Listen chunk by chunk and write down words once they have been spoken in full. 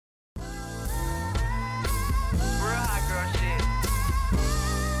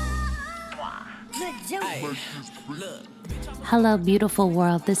Hello, beautiful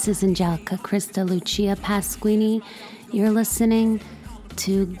world. This is Angelica Krista Lucia Pasquini. You're listening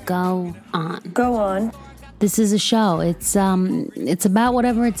to Go On. Go On. This is a show. It's about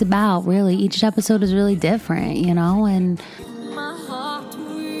whatever it's about, really. Each episode is really different, you know, and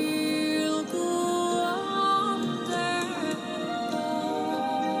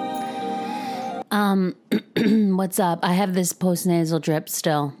what's up? I have this post-nasal drip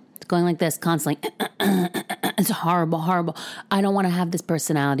still. It's going like this constantly. It's horrible. I don't want to have this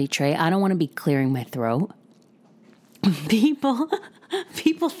personality trait. I don't want to be clearing my throat. People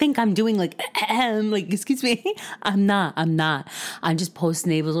think I'm doing like, excuse me. I'm not. I'm just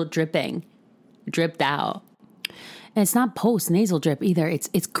post-nasal dripped out. And it's not post-nasal drip either.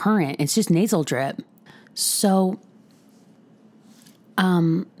 It's current. It's just nasal drip. So,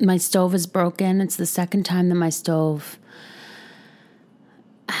 my stove is broken. It's the second time that my stove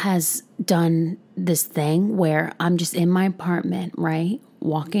has done this thing where I'm just in my apartment, right?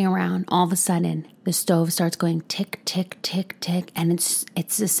 Walking around. All of a sudden, the stove starts going tick, tick, tick, tick. And it's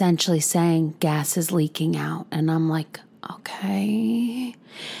essentially saying gas is leaking out. And I'm like, okay.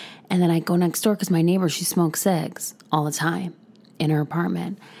 And then I go next door because my neighbor, she smokes cigs all the time in her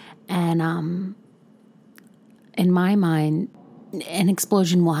apartment. And in my mind, an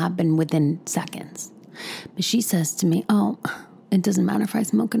explosion will happen within seconds. But she says to me, oh, it doesn't matter if I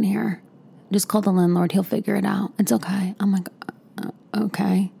smoke in here. Just call the landlord. He'll figure it out. It's okay. I'm like,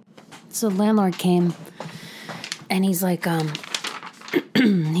 okay. So the landlord came and he's like,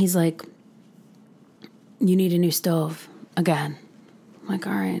 you need a new stove again. I'm like,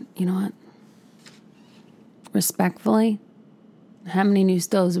 all right, you know what? Respectfully, how many new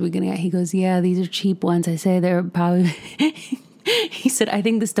stoves are we going to get? He goes, yeah, these are cheap ones. I say they're probably, he said, I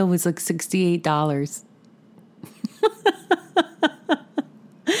think the stove was like $68.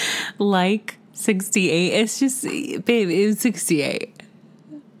 Like 68. It's just, babe, it was 68.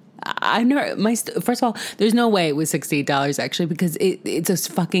 I never, first of all, there's no way it was $68 actually, because it's a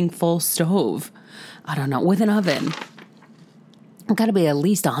fucking full stove. I don't know, with an oven. It got to be at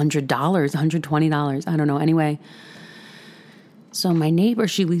least $100, $120. I don't know. Anyway, so my neighbor,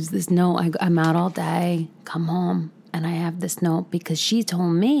 she leaves this note. I'm out all day, come home, and I have this note because she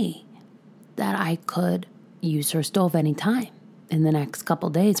told me that I could use her stove anytime in the next couple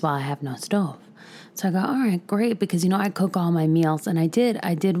days while I have no stove. So I go, all right, great, because, you know, I cook all my meals, and I did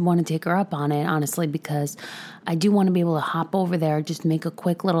want to take her up on it, honestly, because I do want to be able to hop over there, just make a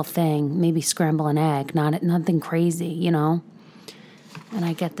quick little thing, maybe scramble an egg, nothing crazy, you know? And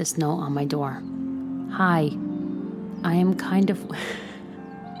I get this note on my door. Hi, I am kind of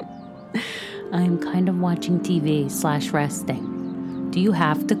watching TV / resting. Do you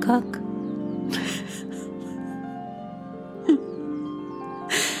have to cook?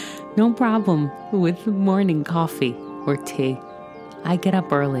 No problem with morning coffee or tea. I get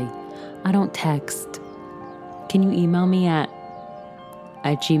up early. I don't text. Can you email me at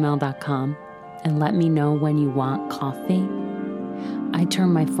gmail.com and let me know when you want coffee? I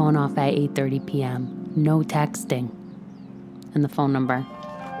turn my phone off at 8:30 p.m. No texting. And the phone number.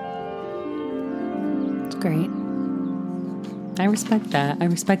 It's great. I respect that. I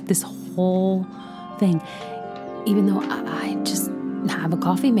respect this whole thing. Even though I just have a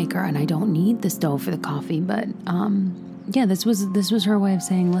coffee maker and I don't need the stove for the coffee. But yeah, this was her way of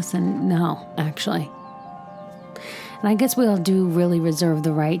saying, listen, no, actually. And I guess we all do really reserve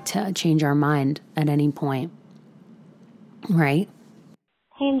the right to change our mind at any point. Right?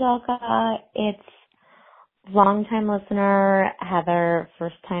 Hey, Angelica. It's long-time listener, Heather,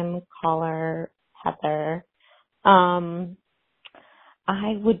 first-time caller, Heather. I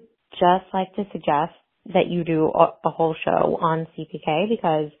would just like to suggest that you do a whole show on CPK,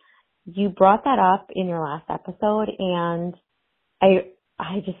 because you brought that up in your last episode, and I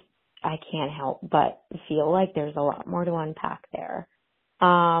can't help but feel like there's a lot more to unpack there.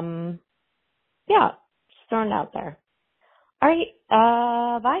 Yeah, just throwing it out there. All right,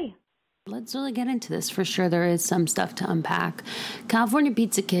 bye. Let's really get into this. For sure, there is some stuff to unpack. California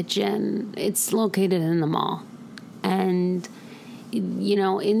Pizza Kitchen, it's located in the mall. And, you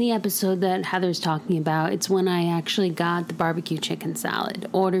know, in the episode that Heather's talking about, it's when I actually got the barbecue chicken salad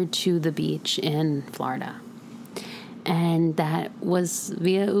ordered to the beach in Florida. And that was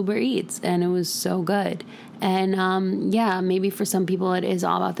via Uber Eats, and it was so good. And yeah, maybe for some people it is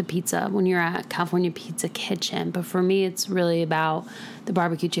all about the pizza when you're at California Pizza Kitchen. But for me, it's really about the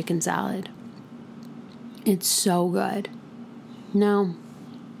barbecue chicken salad. It's so good. Now,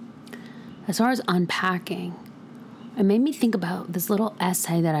 as far as unpacking, it made me think about this little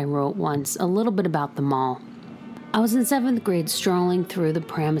essay that I wrote once, a little bit about the mall. I was in 7th grade strolling through the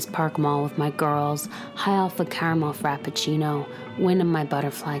Paramus Park Mall with my girls, high off a caramel frappuccino, wind in my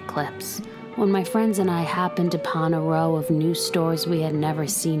butterfly clips, when my friends and I happened upon a row of new stores we had never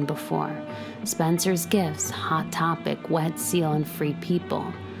seen before. Spencer's Gifts, Hot Topic, Wet Seal, and Free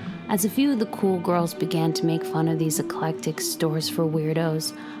People. As a few of the cool girls began to make fun of these eclectic stores for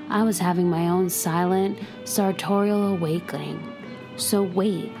weirdos, I was having my own silent, sartorial awakening. So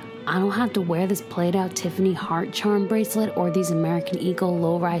wait, I don't have to wear this played-out Tiffany heart charm bracelet or these American Eagle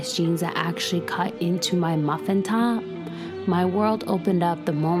low-rise jeans that actually cut into my muffin top? My world opened up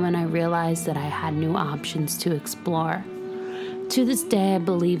the moment I realized that I had new options to explore. To this day, I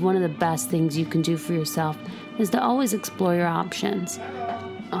believe one of the best things you can do for yourself is to always explore your options.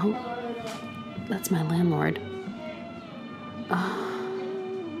 Oh, that's my landlord.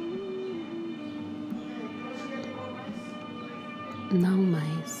 No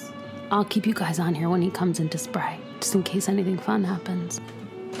mice. I'll keep you guys on here when he comes in to spray, just in case anything fun happens.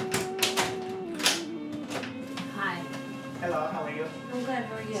 Hi. Hello, how are you? I'm good,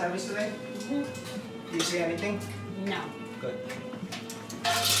 how are you? Service today? Mm-hmm. Do you see anything? No. Good.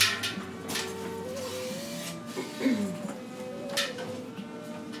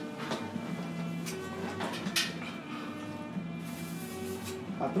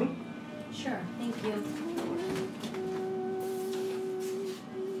 Bathroom? Sure, thank you.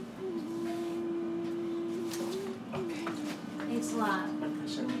 Okay. Thanks a lot.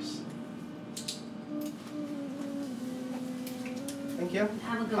 Service. Thank you.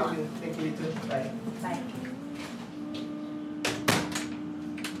 Have a good one. Thank you, you too. Bye. Bye.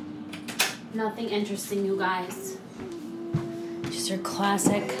 Nothing interesting, you guys. Just your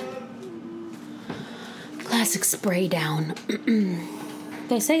classic spray down.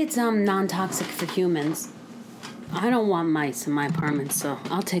 They say it's non-toxic for humans. I don't want mice in my apartment, so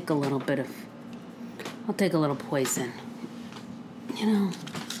I'll take a little poison. You know,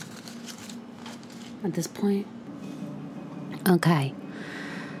 at this point. Okay.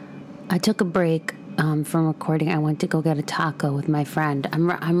 I took a break from recording. I went to go get a taco with my friend.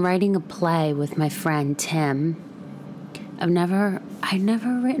 I'm writing a play with my friend Tim. I'd never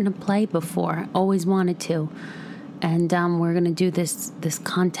written a play before. Always wanted to. And we're gonna do this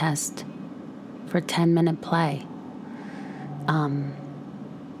contest for a 10-minute play.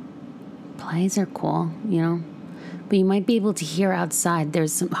 Plays are cool, you know. But you might be able to hear outside.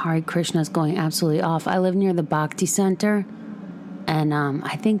 There's some Hare Krishnas going absolutely off. I live near the Bhakti Center, and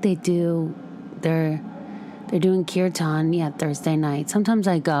I think they're doing kirtan, Thursday night. Sometimes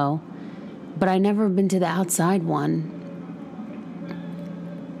I go, but I never been to the outside one.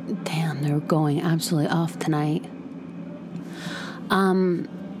 Damn, they're going absolutely off tonight.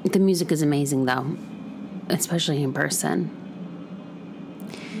 The music is amazing though, especially in person.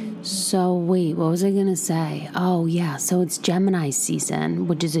 So wait, what was I gonna say? Oh yeah, so it's Gemini season,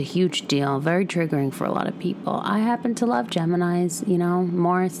 which is a huge deal, very triggering for a lot of people. I happen to love Geminis, you know,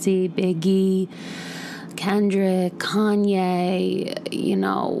 Morrissey, Biggie, Kendrick, Kanye, you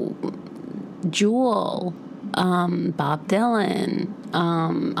know, Jewel, Bob Dylan,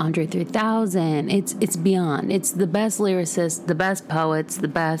 Andre 3000. It's beyond. It's the best lyricists, the best poets, the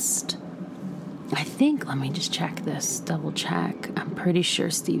best. I think, let me just check this, double check. I'm pretty sure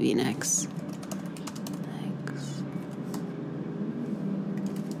Stevie Nicks.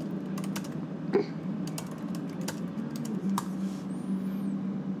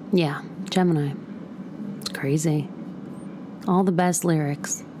 Yeah, Gemini. It's crazy. All the best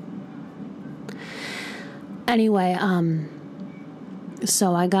lyrics. Anyway,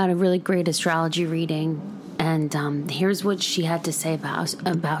 so I got a really great astrology reading. And here's what she had to say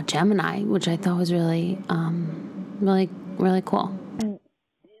about Gemini, which I thought was really, really cool.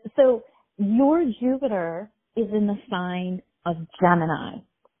 So your Jupiter is in the sign of Gemini.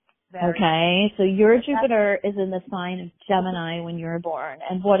 Okay, so your Jupiter is in the sign of Gemini when you were born.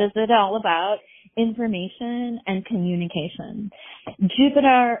 And what is it all about? Information and communication.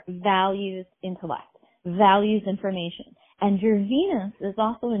 Jupiter values intellect, values information. And your Venus is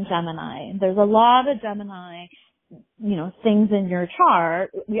also in Gemini. There's a lot of Gemini, you know, things in your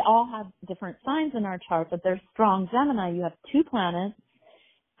chart. We all have different signs in our chart, but there's strong Gemini. You have 2 planets.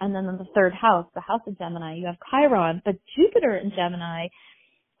 And then in the 3rd house, the house of Gemini, you have Chiron. But Jupiter in Gemini,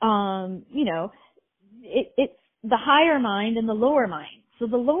 you know, it's the higher mind and the lower mind. So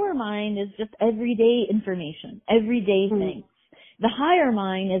the lower mind is just everyday information, everyday things. The higher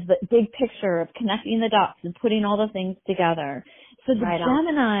mind is the big picture of connecting the dots and putting all the things together. So the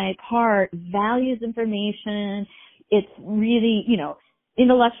Gemini part values information. It's really, you know,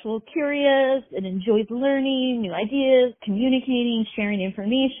 intellectual, curious. It enjoys learning new ideas, communicating, sharing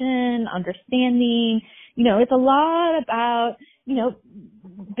information, understanding. it's a lot about,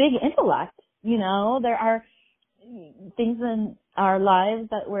 big intellect. There are things in our lives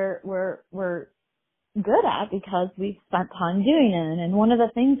that we're good at because we've spent time doing it. And one of the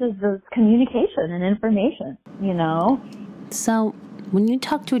things is the communication and information, So when you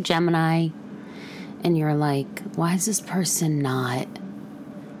talk to a Gemini and you're like, why is this person not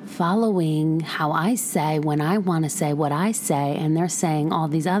following how I say when I want to say what I say, and they're saying all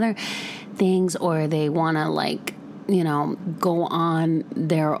these other things, or they want to go on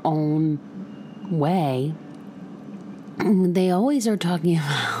their own way, they always are talking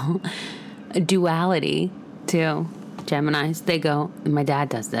about a duality too. Geminis, they go, my dad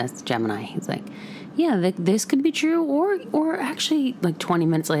does this, Gemini, he's like, yeah, this could be true, or actually, 20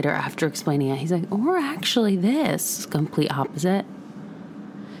 minutes later after explaining it, he's like, or actually this is complete opposite.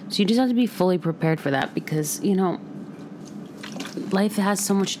 So you just have to be fully prepared for that, because, life has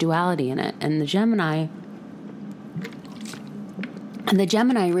so much duality in it, and the Gemini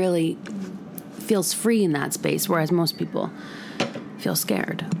really feels free in that space, whereas most people feel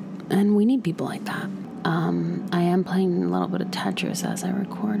scared. And we need people like that. I am playing a little bit of Tetris as I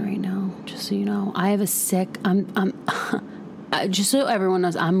record right now, just so you know. I have just so everyone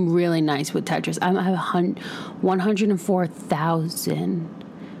knows, I'm really nice with Tetris. I have 104,000.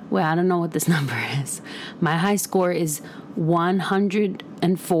 Well, I don't know what this number is. My high score is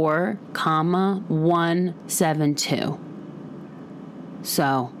 104,172.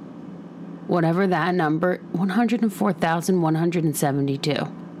 So, whatever that number, 104,172.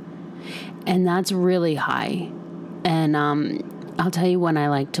 And that's really high. And I'll tell you when I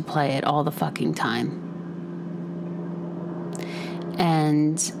like to play it all the fucking time.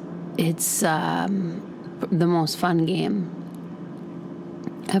 And it's the most fun game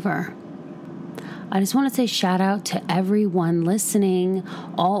ever. I just want to say shout out to everyone listening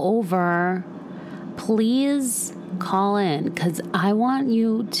all over. Please call in, because I want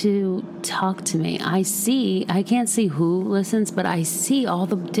you to talk to me. I can't see who listens, but I see all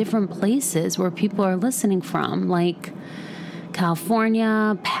the different places where people are listening from, like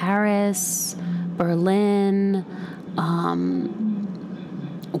California, Paris, Berlin.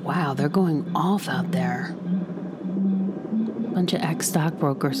 Wow, they're going off out there. Bunch of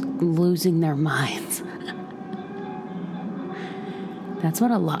ex-stockbrokers losing their minds. That's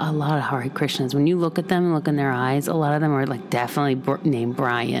what a lot of Hare Krishnas, when you look at them and look in their eyes, a lot of them are definitely named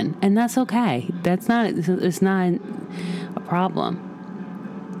Brian. And that's okay. It's not a problem.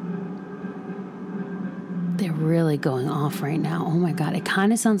 They're really going off right now. Oh my God. It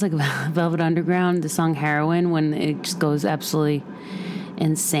kind of sounds like Velvet Underground, the song Heroin, when it just goes absolutely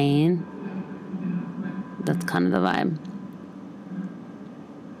insane. That's kind of the vibe.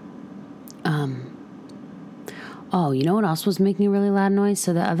 Oh, you know what else was making a really loud noise?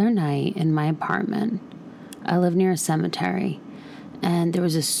 So the other night in my apartment, I live near a cemetery, and there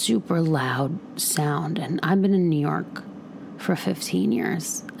was a super loud sound. And I've been in New York for 15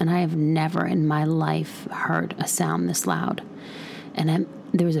 years, and I have never in my life heard a sound this loud. And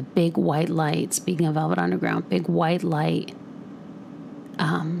there was a big white light, speaking of Velvet Underground, big white light,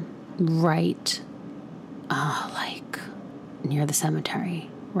 right, near the cemetery,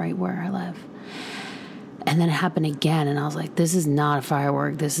 right where I live. And then it happened again, and I was like, this is not a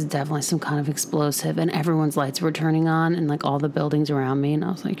firework. This is definitely some kind of explosive. And everyone's lights were turning on, and all the buildings around me, and I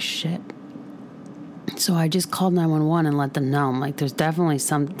was like, shit. So I just called 911 and let them know. I'm like, there's definitely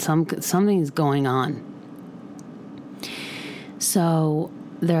something's going on. So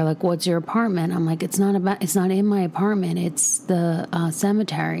they're like, what's your apartment? I'm like, it's not in my apartment. It's the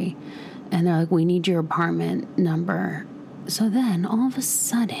cemetery. And they're like, we need your apartment number. So then all of a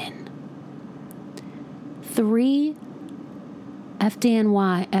sudden, 3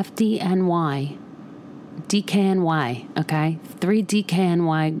 DKNY, okay? 3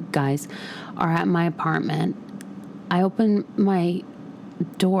 DKNY guys are at my apartment. I opened my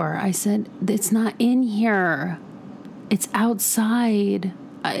door. I said, it's not in here. It's outside.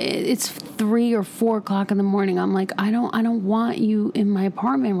 It's 3 or 4 o'clock in the morning. I'm like, I don't want you in my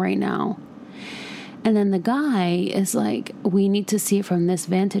apartment right now. And then the guy is like, we need to see it from this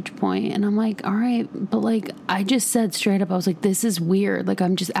vantage point. And I'm like, all right, but I just said straight up, I was like, this is weird.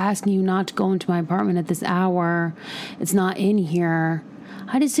 I'm just asking you not to go into my apartment at this hour. It's not in here.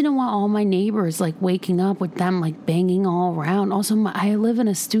 I just didn't want all my neighbors waking up with them banging all around. Also, I live in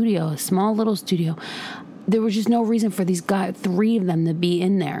a studio, a small little studio. There was just no reason for these guys, 3 of them, to be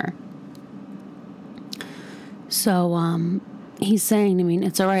in there. So, he's saying to me,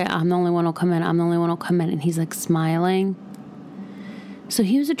 it's all right, I'm the only one who'll come in. And he's smiling. So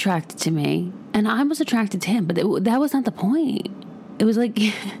he was attracted to me, and I was attracted to him, but that was not the point. It was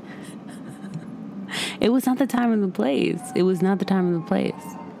It was not the time and the place. It was not the time and the place.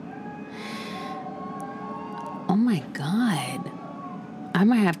 Oh my God. I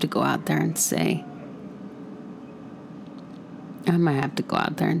might have to go out there and see. I might have to go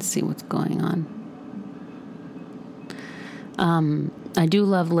out there and see what's going on. I do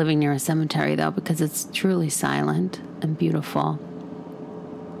love living near a cemetery, though, because it's truly silent and beautiful.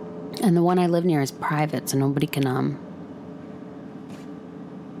 And the one I live near is private, so nobody can, no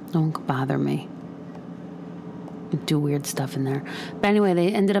one can bother me. Do weird stuff in there. But anyway, they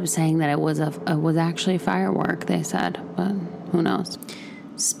ended up saying that it was actually a firework, they said, but who knows.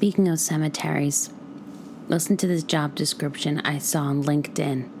 Speaking of cemeteries, listen to this job description I saw on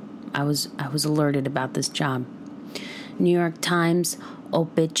LinkedIn. I was alerted about this job. New York Times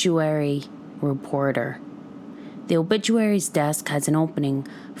obituary reporter. The obituaries desk has an opening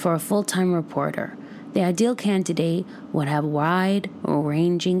for a full-time reporter. The ideal candidate would have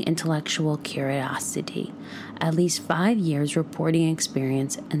wide-ranging intellectual curiosity, at least 5 years reporting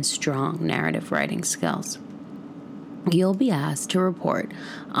experience, and strong narrative writing skills. You'll be asked to report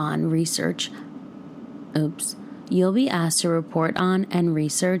on and research a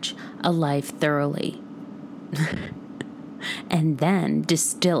life thoroughly, and then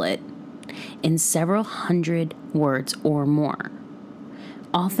distill it in several hundred words or more,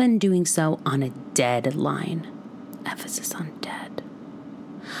 often doing so on a deadline. Emphasis on dead.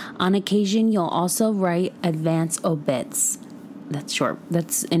 On occasion, you'll also write advance obits. That's short.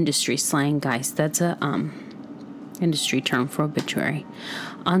 That's industry slang, guys. That's a industry term for obituary.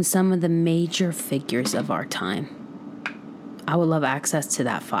 On some of the major figures of our time. I would love access to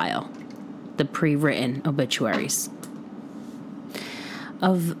that file. The pre-written obituaries.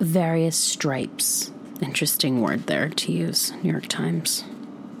 Of various stripes. Interesting word there to use, New York Times.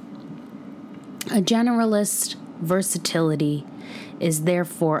 A generalist versatility is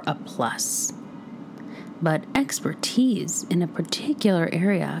therefore a plus. But expertise in a particular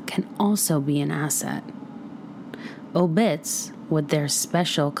area can also be an asset. Obits, with their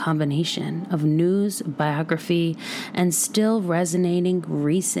special combination of news, biography, and still resonating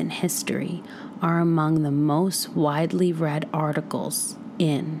recent history, are among the most widely read articles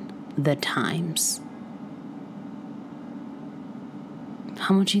in the Times.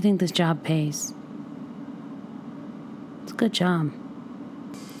 How much do you think this job pays? It's a good job.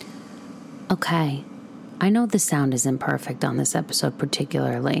 Okay, I know the sound isn't perfect on this episode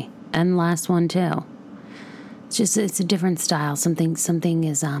particularly, and last one too. It's a different style. Something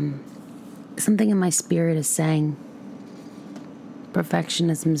in my spirit is saying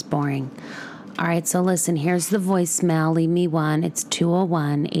perfectionism is boring. All right, so listen, here's the voicemail. Leave me one. It's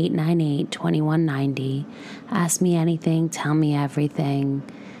 201-898-2190. Ask me anything. Tell me everything.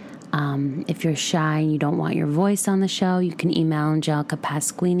 If you're shy and you don't want your voice on the show, you can email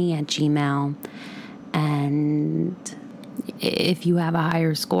AngelicaPasquini@gmail.com. And if you have a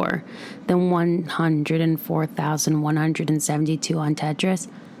higher score than 104,172 on Tetris,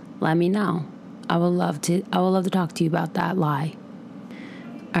 let me know. I would love to talk to you about that lie.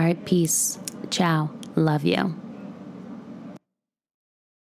 All right, peace. Ciao. Love you.